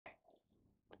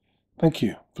Thank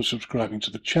you for subscribing to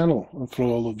the channel, and for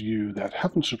all of you that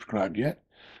haven't subscribed yet,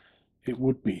 it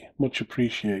would be much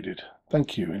appreciated.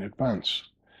 Thank you in advance.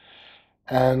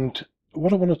 And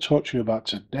what I want to talk to you about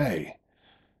today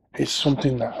is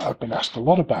something that I've been asked a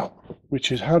lot about,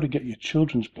 which is how to get your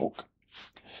children's book,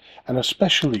 and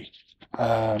especially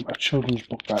a children's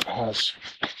book that has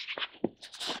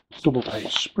double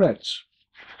page spreads,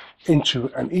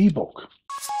 into an ebook.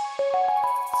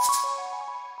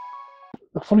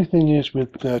 The funny thing is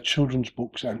with children's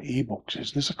books and ebooks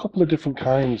is there's a couple of different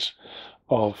kinds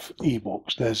of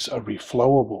ebooks. There's a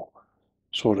reflowable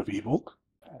sort of ebook,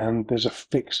 and there's a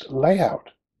fixed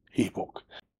layout ebook.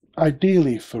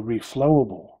 Ideally for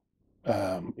reflowable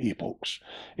ebooks,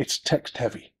 it's text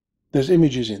heavy. There's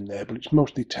images in there, but it's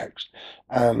mostly text,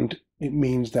 and it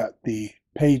means that the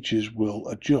pages will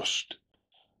adjust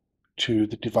to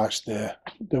the device they're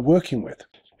working with.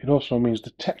 It also means the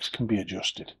text can be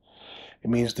adjusted. It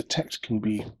means the text can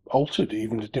be altered,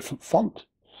 even a different font.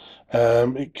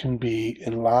 It can be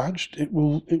enlarged. It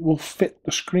will fit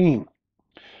the screen.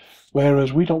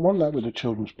 Whereas we don't want that with a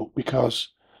children's book, because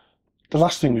the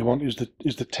last thing we want is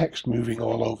the text moving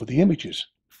all over the images.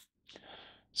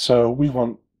 So we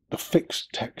want the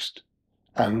fixed text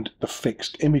and the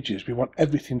fixed images. We want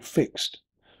everything fixed.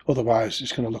 Otherwise,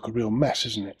 it's going to look a real mess,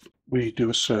 isn't it? We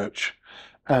do a search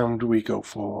and we go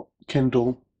for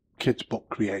Kindle Kids Book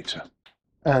Creator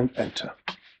and enter.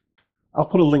 I'll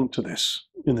put a link to this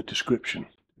in the description.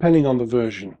 Depending on the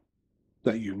version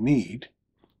that you need,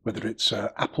 whether it's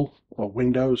Apple or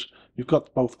Windows, you've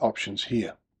got both options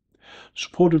here.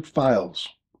 Supported files: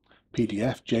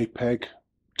 PDF, Jpeg,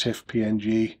 TIFF,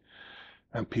 PNG,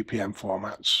 and PPM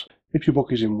formats. If your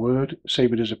book is in Word,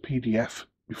 save it as a PDF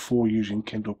before using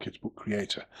Kindle Kids Book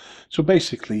Creator. So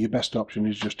basically, your best option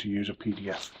is just to use a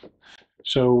PDF.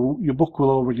 So your book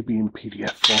will already be in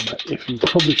PDF format if you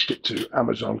published it to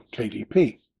Amazon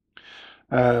KDP,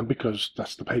 because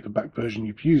that's the paperback version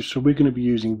you've used. So we're going to be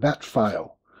using that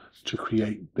file to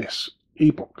create this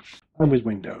ebook. I'm with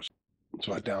Windows.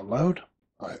 So I download,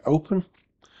 I open,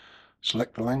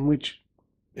 select the language,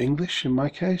 English in my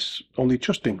case, only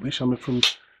just English. I'm from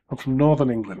Northern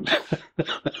England.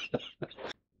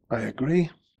 I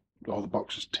agree. All the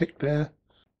boxes ticked there.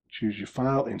 Choose your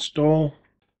file, install.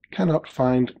 Cannot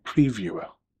find previewer.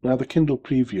 Now the Kindle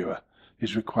previewer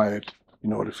is required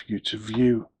in order for you to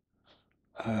view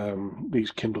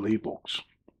these Kindle ebooks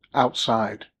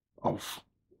outside of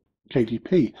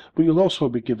KDP, but you'll also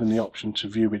be given the option to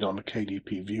view it on a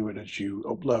KDP viewer as you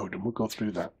upload, and we'll go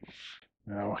through that.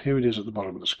 Now here it is at the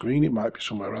bottom of the screen. It might be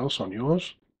somewhere else on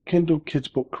yours. Kindle Kids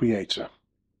Book Creator.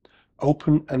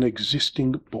 Open an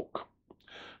existing book.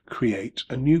 Create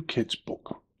a new kids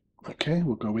book. Okay,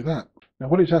 we'll go with that. Now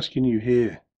what it's asking you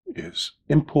here is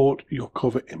import your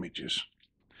cover images.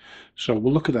 So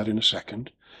we'll look at that in a second.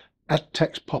 Add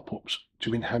text pop-ups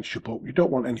to enhance your book. You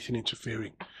don't want anything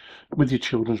interfering with your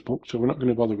children's book, so we're not going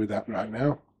to bother with that right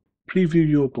now. Preview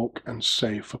your book and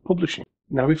save for publishing.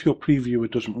 Now if your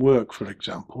previewer doesn't work, for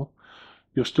example,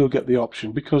 you'll still get the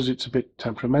option, because it's a bit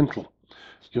temperamental,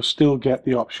 you'll still get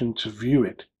the option to view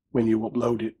it when you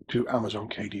upload it to Amazon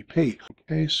KDP.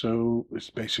 Okay, so let's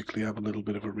basically have a little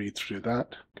bit of a read through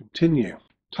that. Continue.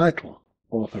 Title,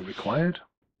 author required.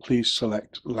 Please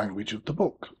select language of the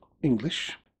book,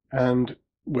 English, and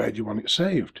where do you want it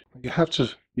saved? You have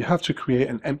to create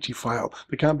an empty file.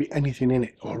 There can't be anything in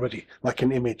it already, like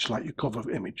an image, like your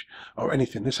cover image or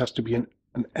anything. This has to be an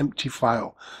empty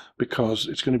file, because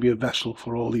it's going to be a vessel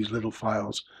for all these little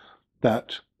files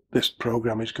that this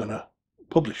program is going to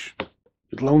publish.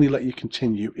 It'll only let you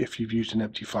continue if you've used an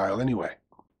empty file anyway.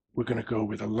 We're going to go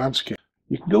with a landscape.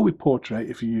 You can go with portrait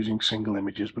if you're using single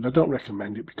images, but I don't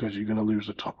recommend it because you're going to lose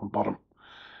the top and bottom,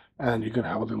 and you're going to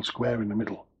have a little square in the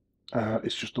middle.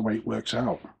 It's just the way it works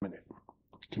out.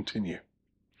 Continue.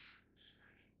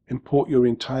 Import your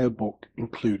entire book,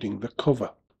 including the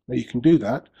cover. Now you can do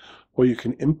that, or you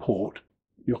can import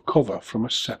your cover from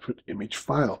a separate image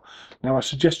file. Now I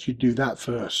suggest you do that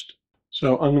first.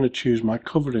 So I'm going to choose my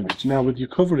cover image. Now with your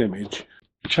cover image,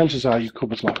 chances are your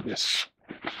cover's like this.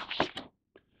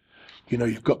 You know,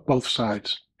 you've got both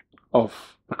sides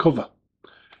of the cover.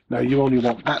 Now you only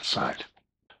want that side.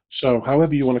 So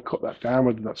however you want to cut that down,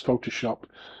 whether that's Photoshop,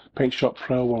 PaintShop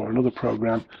Pro or another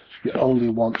program, you only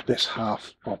want this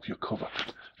half of your cover,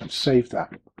 and save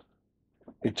that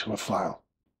into a file.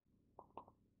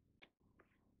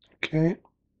 Okay,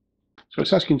 so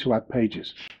it's asking to add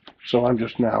pages. So I'm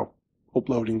just now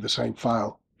uploading the same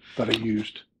file that I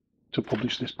used to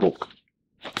publish this book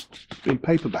in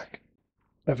paperback.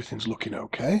 Everything's looking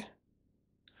okay,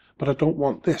 but I don't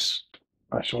want this.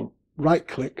 I shall right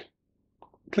click,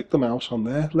 click the mouse on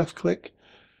there, left click,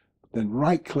 then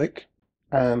right click,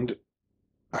 and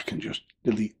I can just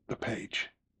delete the page,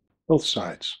 both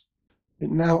sides.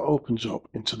 It now opens up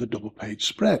into the double page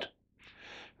spread.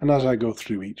 And as I go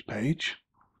through each page,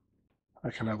 I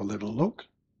can have a little look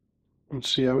and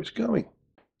see how it's going.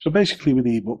 So basically with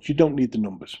ebooks, you don't need the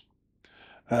numbers,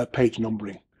 page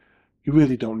numbering. You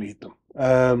really don't need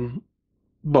them.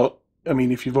 But, I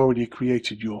mean, if you've already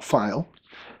created your file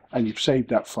and you've saved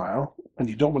that file and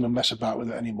you don't want to mess about with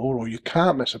it anymore, or you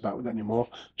can't mess about with it anymore,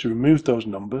 to remove those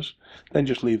numbers, then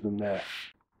just leave them there.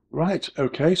 Right,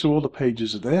 okay, so all the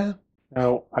pages are there.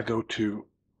 Now I go to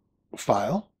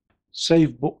File,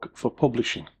 Save Book for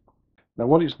Publishing. Now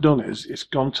what it's done is it's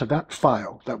gone to that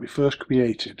file that we first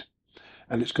created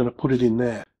and it's going to put it in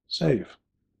there. Save.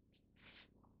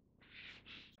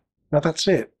 Now that's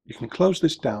it. You can close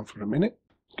this down for a minute,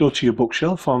 go to your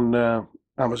bookshelf on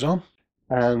Amazon,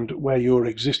 and where your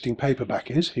existing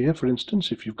paperback is, here for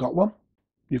instance, if you've got one,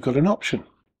 you've got an option,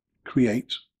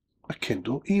 Create a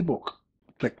Kindle ebook.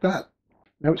 Click that.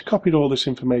 Now it's copied all this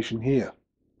information here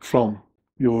from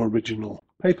your original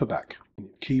paperback,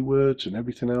 keywords and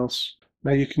everything else.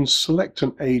 Now you can select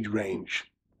an age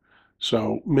range.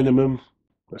 So minimum,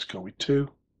 let's go with 2,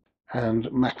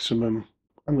 and maximum,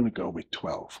 I'm going to go with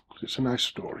 12, because it's a nice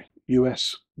story.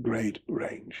 US grade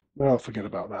range. Well, forget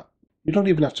about that. You don't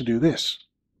even have to do this.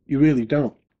 You really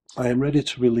don't. I am ready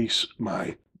to release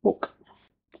my book.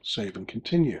 Save and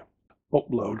continue.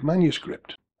 Upload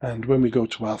manuscript. And when we go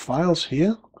to our files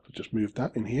here, I'll just move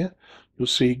that in here, you'll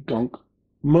see Gonk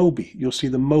Mobi. You'll see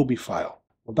the Mobi file.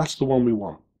 Well, that's the one we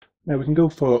want. Now we can go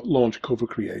for Launch Cover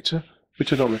Creator,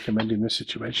 which I don't recommend in this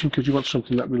situation because you want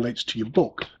something that relates to your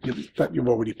book that you've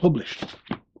already published,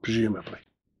 presumably.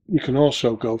 You can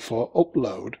also go for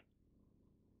Upload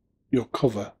your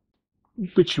cover,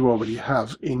 which you already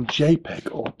have in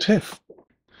Jpeg or TIFF.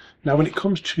 Now when it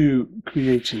comes to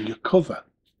creating your cover,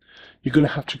 you're going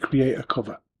to have to create a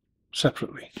cover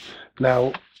separately.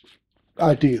 Now,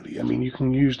 ideally, I mean, you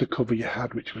can use the cover you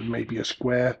had, which was maybe a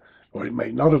square, or it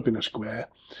may not have been a square,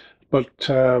 but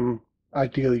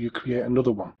ideally you create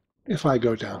another one. If I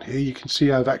go down here, you can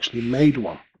see I've actually made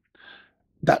one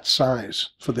that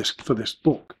size for this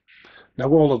book. Now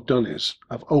all I've done is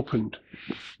I've opened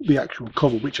the actual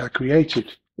cover, which I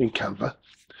created in Canva.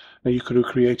 Now you could have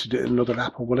created it in another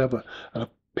app or whatever, and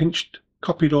I've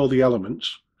copied all the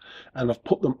elements, and I've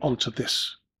put them onto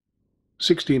this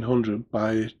 1600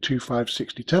 by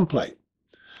 2560 template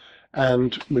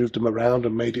and moved them around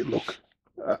and made it look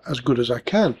as good as I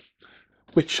can,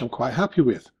 which I'm quite happy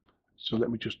with. So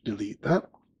let me just delete that.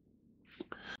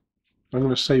 I'm going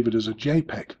to save it as a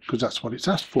JPEG because that's what it's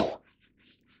asked for.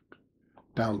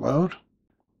 Download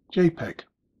JPEG.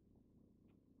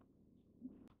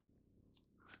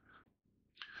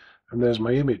 And there's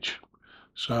my image.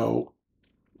 So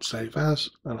save as,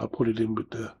 and I'll put it in with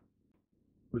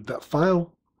that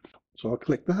file. So I'll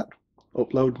click that,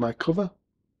 upload my cover.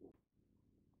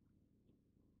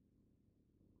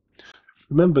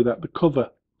 Remember that the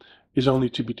cover is only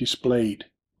to be displayed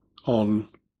online.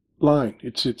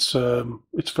 It's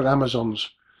for Amazon's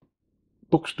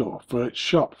bookstore, for its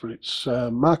shop, for its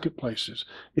marketplaces.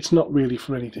 It's not really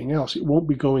for anything else. It won't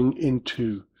be going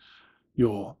into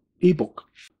your ebook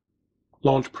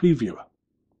launch previewer.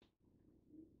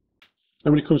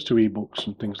 And when it comes to ebooks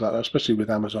and things like that, especially with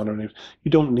Amazon or anything,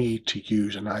 you don't need to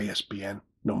use an ISBN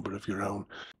number of your own.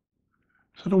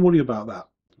 So don't worry about that.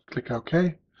 Click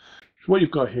OK. So what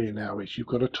you've got here now is you've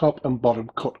got a top and bottom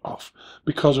cut off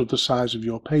because of the size of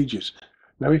your pages.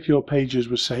 Now if your pages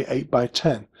were say 8 by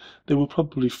 10, they will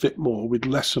probably fit more with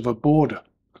less of a border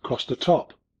across the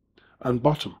top and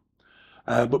bottom.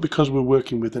 But because we're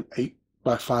working with an 8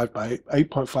 by 5 by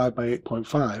 8.5 by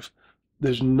 8.5,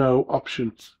 there's no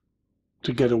option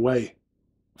to get away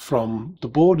from the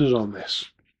borders on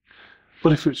this.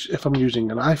 But if I'm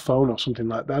using an iPhone or something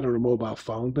like that, or a mobile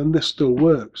phone, then this still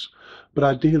works. But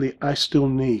ideally, I still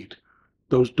need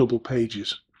those double page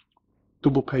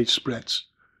spreads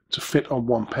to fit on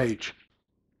one page.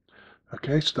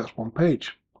 Okay, so that's one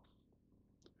page.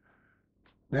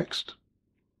 Next.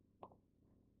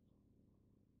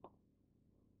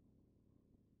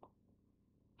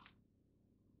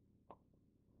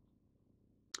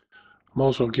 I'm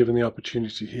also given the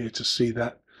opportunity here to see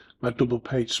that my double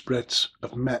page spreads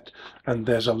have met, and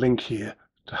there's a link here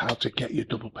to how to get your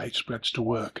double page spreads to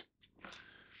work.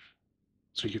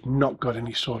 So you've not got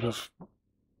any sort of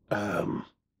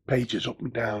pages up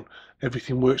and down.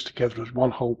 Everything works together as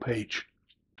one whole page.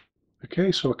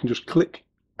 Okay, so I can just click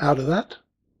out of that.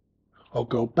 I'll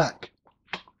go back.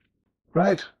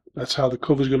 Right, that's how the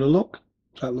cover's going to look.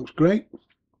 That looks great.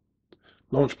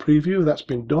 Launch preview, that's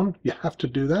been done. You have to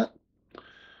do that.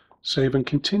 Save and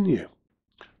continue.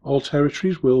 All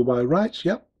territories, worldwide rights,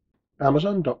 yep.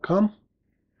 Amazon.com.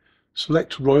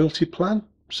 Select royalty plan,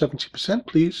 70%,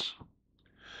 please.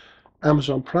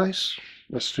 Amazon price,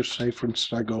 let's just say, for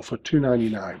instance, I go for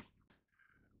 $2.99.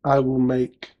 I will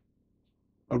make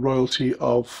a royalty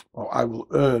of, or I will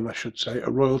earn, I should say, a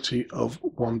royalty of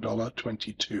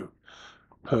 $1.22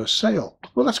 per sale.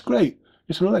 Well, that's great.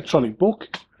 It's an electronic book.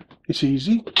 It's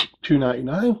easy.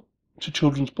 $2.99. It's a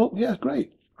children's book. Yeah,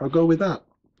 great. I'll go with that.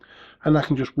 And I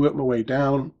can just work my way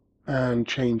down and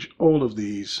change all of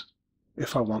these,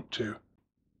 if I want to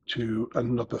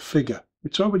another figure.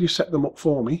 It's already set them up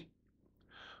for me,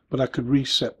 but I could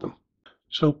reset them.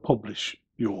 So publish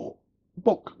your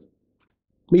book.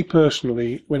 Me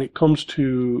personally, when it comes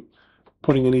to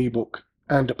putting an ebook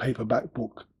and a paperback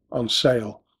book on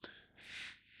sale,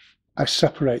 I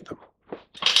separate them,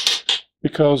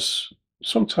 because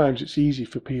sometimes it's easy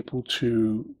for people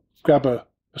to grab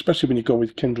especially when you go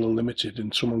with Kindle Unlimited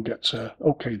and someone gets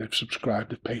okay, they've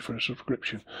subscribed, they've paid for a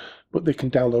subscription, but they can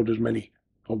download as many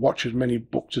or watch as many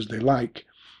books as they like.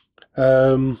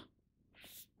 Pretty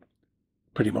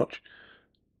much.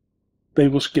 They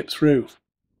will skip through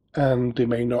and they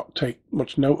may not take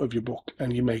much note of your book,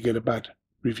 and you may get a bad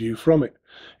review from it.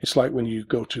 It's like when you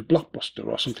go to Blockbuster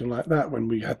or something like that, when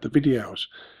we had the videos,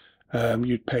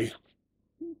 you'd pay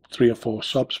 3 or 4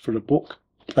 subs for a book,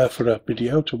 for a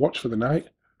video to watch for the night,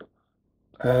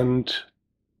 and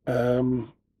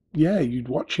yeah, you'd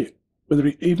watch it.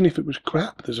 Even if it was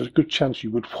crap, there's a good chance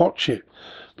you would watch it.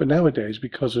 But nowadays,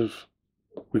 because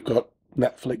we've got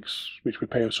Netflix, which we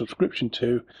pay a subscription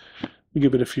to, we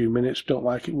give it a few minutes, don't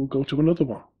like it, we'll go to another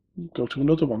one.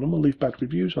 And we'll leave bad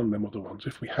reviews on them other ones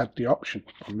if we had the option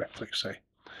on Netflix, say.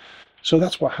 So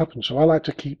that's what happens. So I like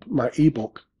to keep my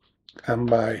ebook and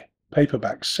my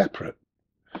paperback separate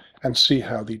and see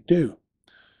how they do.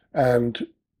 And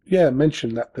yeah,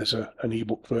 mention that there's an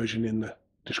ebook version in the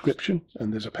description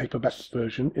and there's a paperback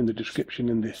version in the description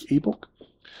in this ebook,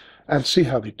 and see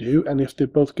how they do. And if they're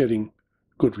both getting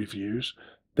good reviews,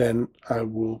 then I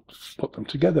will put them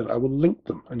together. I will link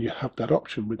them, and you have that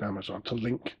option with Amazon to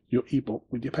link your ebook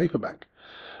with your paperback,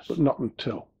 but not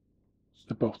until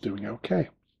they're both doing okay.